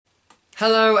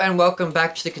Hello and welcome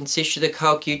back to the Consider the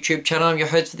COELC YouTube channel. I'm your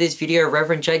host for this video,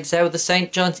 Reverend Zabel of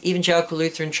St. Evangelical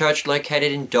Lutheran Church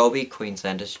located in Dalby,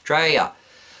 Queensland, Australia.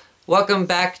 Welcome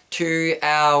back to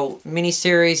our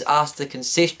mini-series Ask the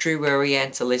Consistory, where we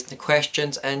answer listener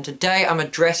questions, and today I'm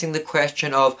addressing the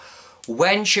question of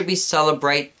when should we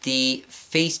celebrate the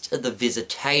Feast of the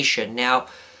Visitation. Now,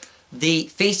 the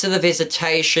Feast of the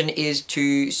Visitation is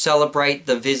to celebrate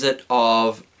the visit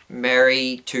of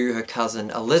Mary to her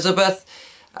cousin Elizabeth,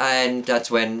 and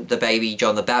that's when the baby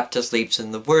John the Baptist leaps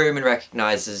in the womb and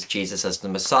recognizes Jesus as the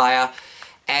Messiah.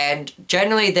 And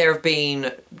generally there have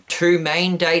been two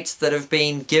main dates that have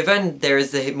been given. There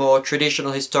is the more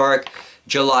traditional historic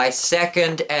July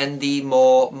 2nd and the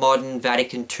more modern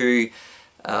Vatican II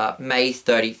May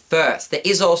 31st. There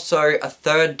is also a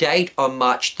third date on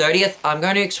March 30th. I'm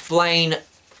going to explain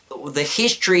the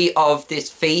history of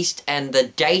this feast and the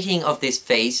dating of this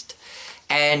feast,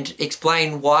 and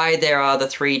explain why there are the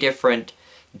three different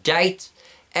dates.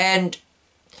 And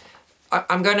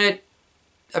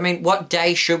what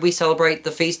day should we celebrate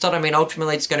the feast on? I mean,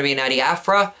 ultimately it's going to be an Adi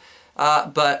Afra,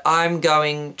 but I'm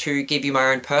going to give you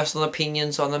my own personal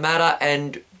opinions on the matter,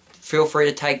 and feel free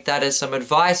to take that as some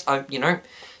advice.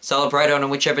 Celebrate it on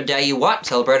whichever day you want.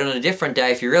 Celebrate it on a different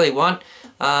day if you really want.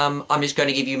 I'm just going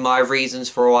to give you my reasons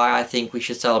for why I think we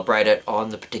should celebrate it on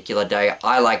the particular day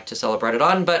I like to celebrate it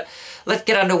on. But let's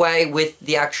get underway with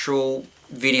the actual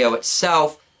video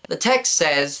itself. The text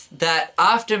says that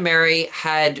after Mary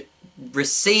had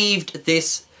received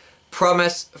this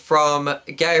promise from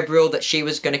Gabriel that she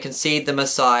was going to conceive the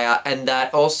Messiah, and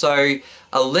that also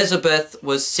Elizabeth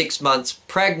was 6 months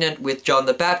pregnant with John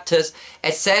the Baptist,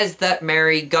 it says that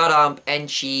Mary got up and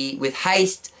she, with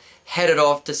haste, headed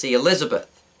off to see Elizabeth.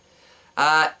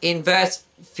 In verse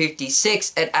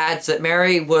 56, it adds that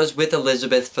Mary was with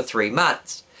Elizabeth for 3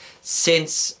 months.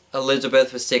 Since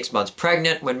Elizabeth was 6 months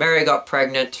pregnant, when Mary got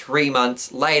pregnant 3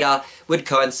 months later would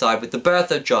coincide with the birth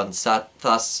of John. So,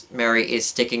 thus, Mary is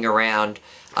sticking around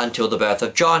until the birth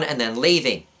of John and then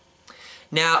leaving.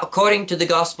 Now, according to the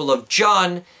Gospel of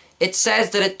John, it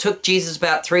says that it took Jesus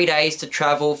about 3 days to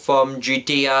travel from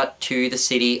Judea to the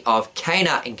city of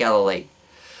Cana in Galilee.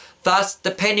 Thus,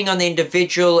 depending on the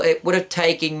individual, it would have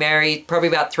taken Mary probably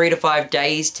about 3 to 5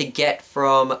 days to get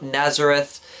from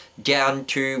Nazareth down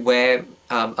to where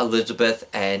Elizabeth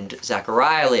and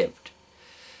Zachariah lived.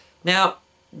 Now,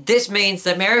 this means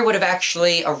that Mary would have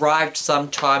actually arrived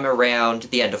sometime around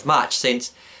the end of March,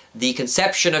 since the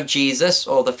conception of Jesus,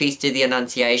 or the Feast of the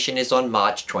Annunciation, is on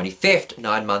March 25th,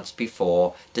 9 months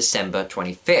before December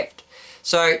 25th.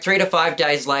 So 3 to 5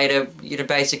 days later,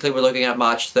 basically we're looking at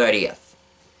March 30th.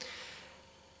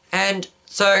 And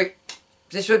so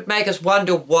this would make us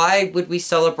wonder, why would we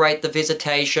celebrate the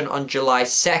Visitation on July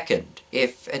 2nd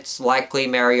if it's likely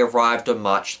Mary arrived on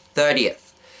March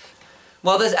 30th?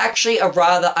 Well, there's actually a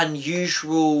rather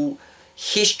unusual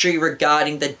history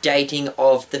regarding the dating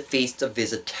of the Feast of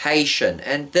Visitation.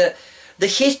 And the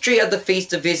history of the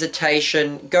Feast of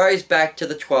Visitation goes back to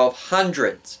the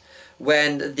 1200s,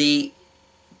 when the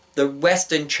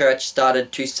Western Church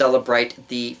started to celebrate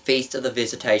the Feast of the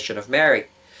Visitation of Mary.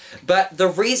 But the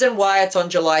reason why it's on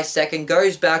July 2nd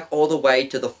goes back all the way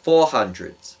to the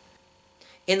 400s.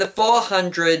 In the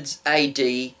 400s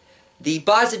AD, the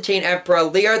Byzantine Emperor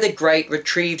Leo the Great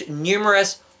retrieved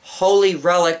numerous holy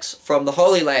relics from the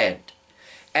Holy Land,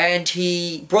 and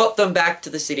he brought them back to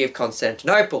the city of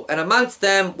Constantinople, and amongst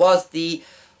them was the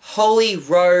Holy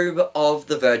Robe of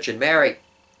the Virgin Mary.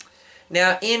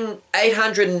 Now, in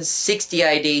 860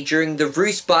 AD, during the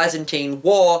Rus-Byzantine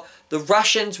War, the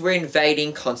Russians were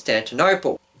invading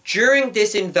Constantinople. During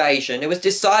this invasion, it was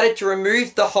decided to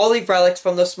remove the holy relics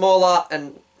from the smaller,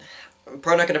 and I'm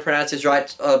probably not going to pronounce this right,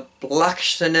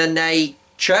 Blachshanen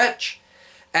church,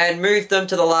 and move them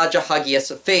to the larger Hagia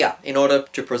Sophia in order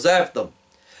to preserve them.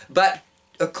 But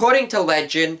according to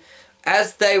legend,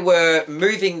 as they were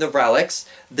moving the relics,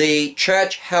 the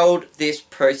church held this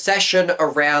procession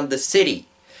around the city.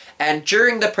 And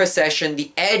during the procession,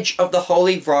 the edge of the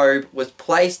holy robe was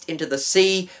placed into the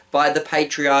sea by the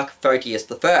Patriarch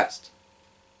Photius I.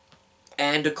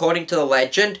 And according to the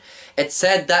legend, it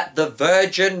said that the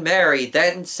Virgin Mary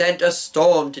then sent a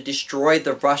storm to destroy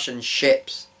the Russian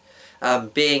ships.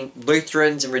 Being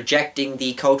Lutherans and rejecting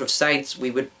the cult of saints,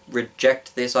 we would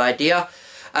reject this idea.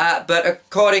 But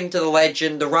according to the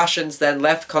legend, the Russians then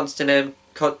left Constantinople.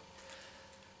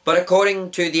 But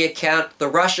according to the account, the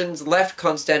Russians left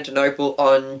Constantinople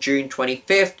on June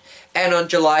 25th, and on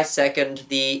July 2nd,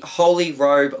 the Holy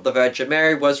Robe of the Virgin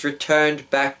Mary was returned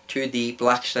back to the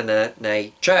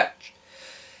Blachshanen Church.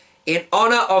 In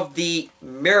honor of the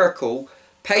miracle,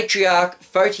 Patriarch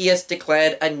Photius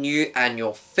declared a new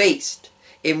annual feast,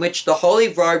 in which the Holy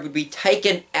Robe would be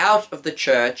taken out of the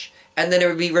church and then it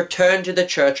would be returned to the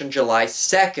church on July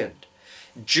 2nd.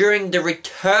 During the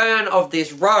return of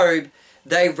this robe,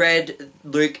 they read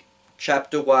Luke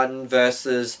chapter 1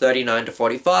 verses 39 to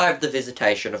 45, the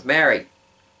Visitation of Mary.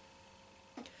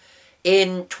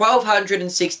 In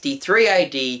 1263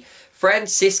 AD,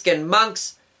 Franciscan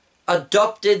monks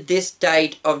adopted this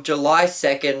date of July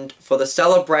 2nd for the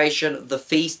celebration of the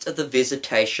Feast of the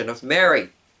Visitation of Mary.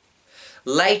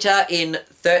 Later in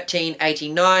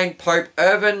 1389, Pope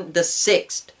Urban VI,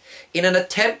 in an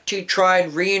attempt to try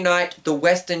and reunite the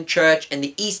Western Church and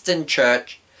the Eastern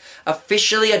Church,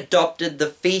 officially adopted the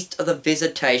Feast of the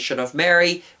Visitation of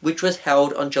Mary, which was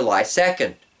held on July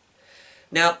 2nd.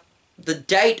 Now, the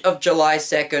date of July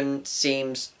 2nd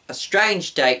seems a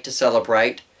strange date to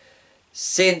celebrate,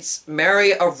 since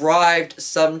Mary arrived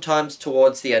sometimes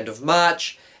towards the end of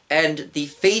March, and the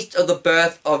feast of the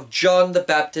birth of John the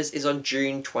Baptist is on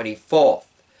June 24th.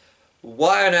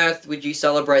 Why on earth would you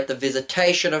celebrate the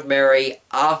Visitation of Mary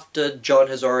after John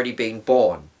has already been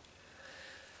born?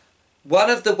 One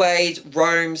of the ways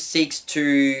Rome seeks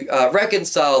to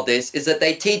reconcile this is that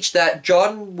they teach that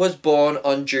John was born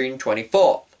on June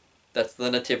 24th. That's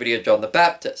the nativity of John the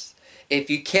Baptist. If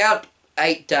you count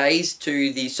 8 days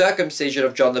to the circumcision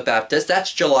of John the Baptist,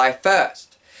 that's July 1st.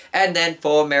 And then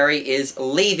for Mary is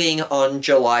leaving on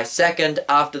July 2nd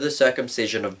after the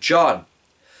circumcision of John.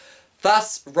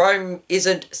 Thus, Rome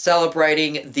isn't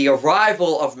celebrating the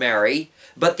arrival of Mary,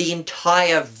 but the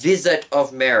entire visit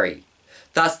of Mary.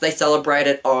 Thus, they celebrate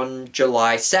it on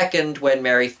July 2nd when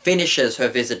Mary finishes her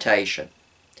visitation.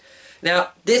 Now,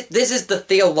 this is the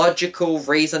theological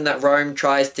reason that Rome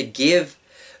tries to give,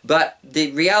 but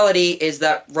the reality is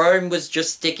that Rome was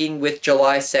just sticking with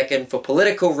July 2nd for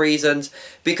political reasons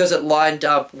because it lined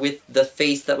up with the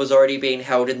feast that was already being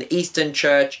held in the Eastern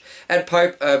Church, and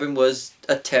Pope Urban was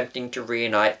attempting to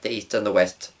reunite the East and the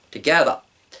West together.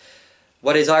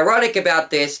 What is ironic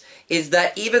about this is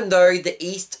that even though the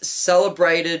East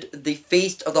celebrated the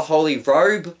Feast of the Holy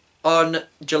Robe on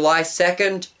July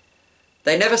 2nd,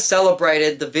 they never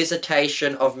celebrated the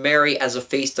Visitation of Mary as a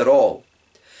feast at all.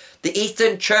 The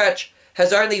Eastern Church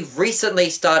has only recently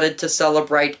started to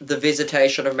celebrate the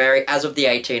Visitation of Mary as of the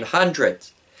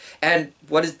 1800s. And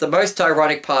what is the most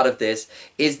ironic part of this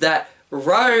is that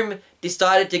Rome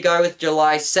decided to go with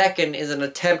July 2nd as an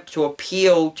attempt to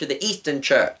appeal to the Eastern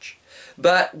Church.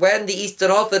 But when the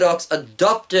Eastern Orthodox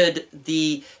adopted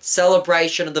the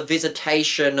celebration of the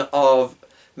Visitation of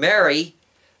Mary,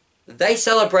 they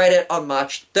celebrate it on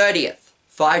March 30th,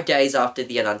 5 days after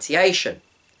the Annunciation.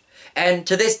 And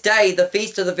to this day, the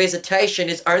Feast of the Visitation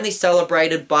is only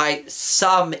celebrated by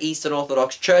some Eastern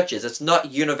Orthodox churches. It's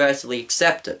not universally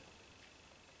accepted.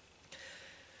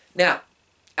 Now,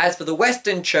 as for the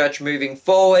Western Church moving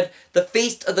forward, the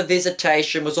Feast of the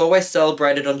Visitation was always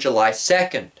celebrated on July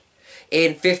 2nd.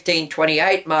 In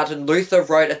 1528, Martin Luther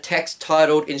wrote a text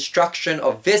titled Instruction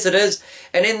of Visitors,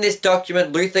 and in this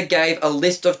document Luther gave a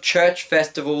list of church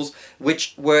festivals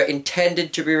which were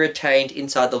intended to be retained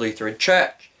inside the Lutheran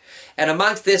Church. And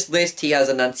amongst this list he has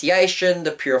Annunciation,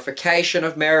 the Purification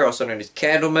of Mary, also known as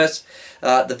Candlemas,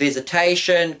 the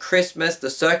Visitation, Christmas, the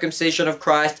Circumcision of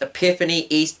Christ, Epiphany,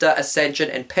 Easter, Ascension,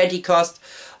 and Pentecost,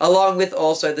 along with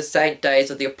also the saint days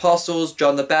of the Apostles,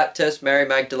 John the Baptist, Mary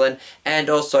Magdalene, and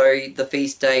also the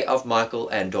feast day of Michael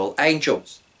and all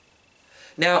angels.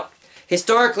 Now,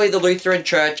 historically the Lutheran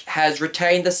Church has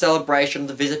retained the celebration of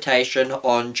the Visitation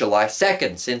on July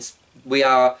 2nd, since we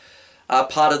are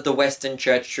part of the Western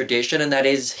Church tradition, and that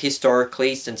is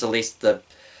historically, since at least the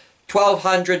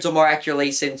 1200s, or more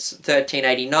accurately since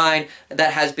 1389,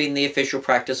 that has been the official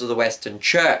practice of the Western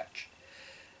Church.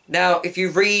 Now, if you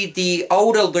read the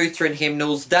older Lutheran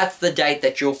hymnals, that's the date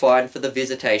that you'll find for the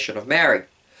Visitation of Mary.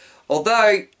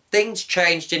 Although, things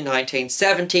changed in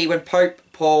 1970 when Pope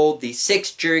Paul VI,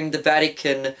 during the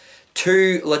Vatican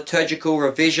II liturgical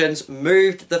revisions,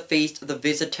 moved the Feast of the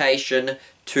Visitation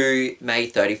to May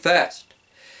 31st.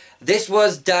 This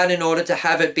was done in order to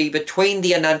have it be between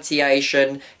the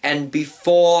Annunciation and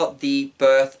before the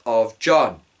birth of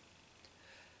John.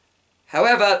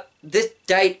 However, this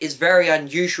date is very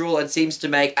unusual and seems to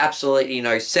make absolutely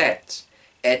no sense.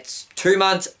 It's 2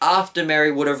 months after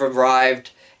Mary would have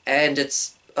arrived, and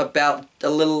it's about a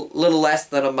little less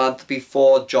than a month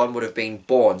before John would have been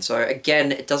born. So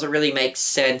again, it doesn't really make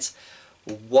sense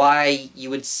why you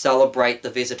would celebrate the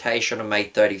Visitation on May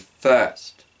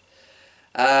 31st.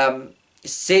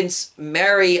 Since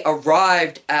Mary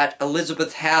arrived at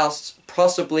Elizabeth's house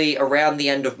possibly around the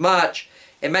end of March,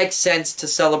 it makes sense to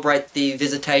celebrate the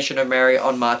Visitation of Mary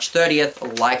on March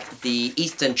 30th like the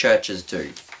Eastern churches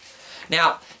do.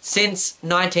 Now, since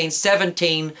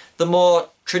 1917, the more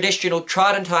traditional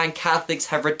Tridentine Catholics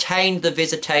have retained the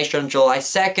Visitation on July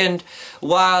 2nd,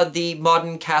 while the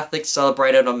modern Catholics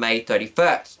celebrate it on May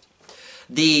 31st.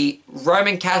 The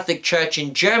Roman Catholic Church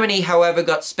in Germany, however,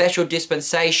 got special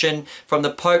dispensation from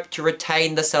the Pope to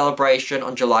retain the celebration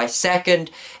on July 2nd,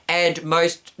 and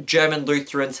most German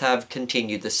Lutherans have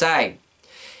continued the same.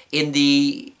 In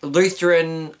the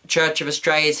Lutheran Church of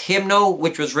Australia's hymnal,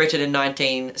 which was written in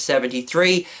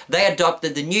 1973, they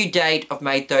adopted the new date of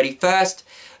May 31st,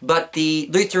 but the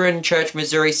Lutheran Church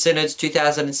Missouri Synod's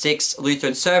 2006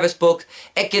 Lutheran Service Book,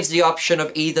 it gives the option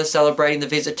of either celebrating the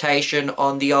Visitation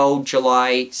on the old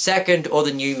July 2nd or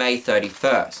the new May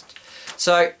 31st.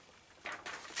 So,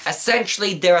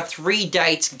 essentially, there are 3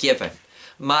 dates given: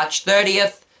 March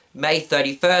 30th, May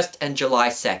 31st, and July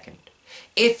 2nd.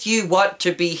 If you want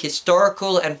to be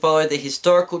historical and follow the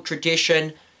historical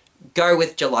tradition, go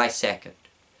with July 2nd.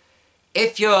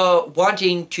 If you're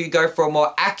wanting to go for a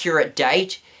more accurate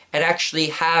date and actually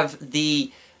have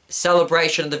the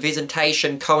celebration of the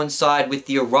Visitation coincide with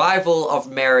the arrival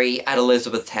of Mary at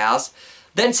Elizabeth's house,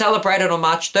 then celebrate it on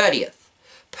March 30th.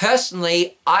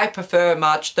 Personally, I prefer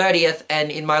March 30th, and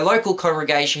in my local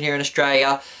congregation here in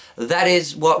Australia, that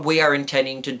is what we are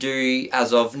intending to do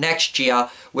as of next year.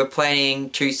 We're planning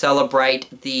to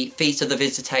celebrate the Feast of the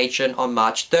Visitation on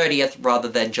March 30th rather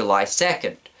than July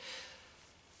 2nd.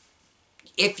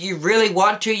 If you really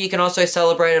want to, you can also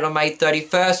celebrate it on May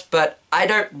 31st, but I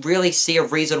don't really see a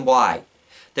reason why.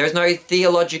 There is no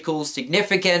theological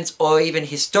significance or even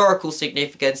historical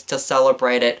significance to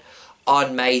celebrate it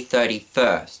on May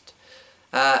 31st.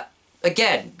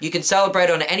 Again, you can celebrate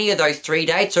on any of those 3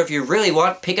 dates, or if you really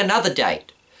want, pick another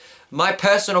date. My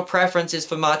personal preference is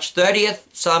for March 30th.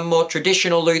 Some more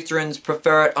traditional Lutherans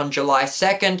prefer it on July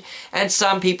 2nd, and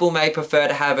some people may prefer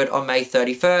to have it on May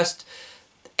 31st.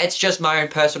 It's just my own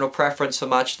personal preference for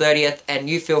March 30th, and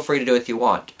you feel free to do it if you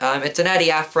want. It's an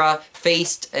Adiaphora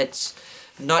feast. It's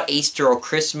not Easter or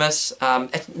Christmas.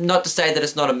 It's not to say that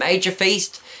it's not a major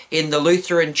feast. In the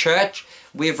Lutheran Church,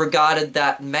 we've regarded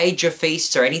that major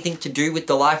feasts are anything to do with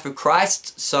the life of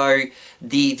Christ, so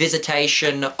the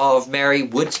Visitation of Mary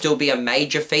would still be a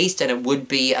major feast, and it would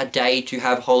be a day to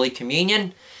have Holy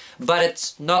Communion, but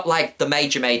it's not like the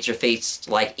major feasts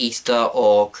like Easter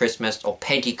or Christmas or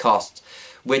Pentecost,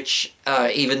 which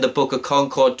even the Book of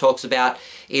Concord talks about.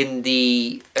 In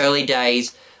the early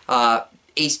days,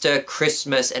 Easter,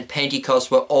 Christmas, and Pentecost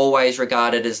were always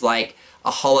regarded as like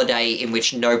a holiday in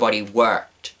which nobody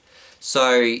worked.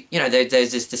 So, you know,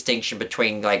 there's this distinction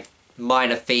between, like,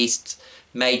 minor feasts,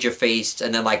 major feasts,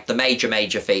 and then, like, the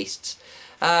major feasts.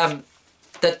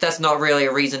 That's not really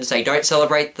a reason to say don't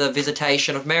celebrate the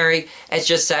Visitation of Mary. It's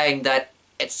just saying that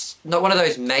it's not one of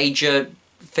those major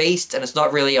feasts, and it's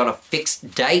not really on a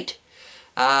fixed date.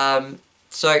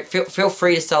 So feel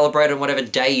free to celebrate on whatever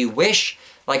day you wish.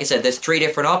 Like I said, there's 3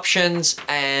 different options,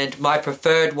 and my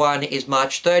preferred one is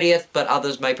March 30th, but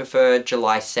others may prefer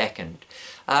July 2nd.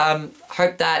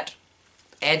 Hope that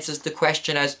answers the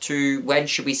question as to when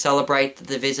should we celebrate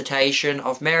the Visitation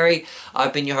of Mary.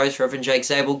 I've been your host, Reverend Jake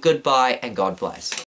Zabel. Goodbye and God bless.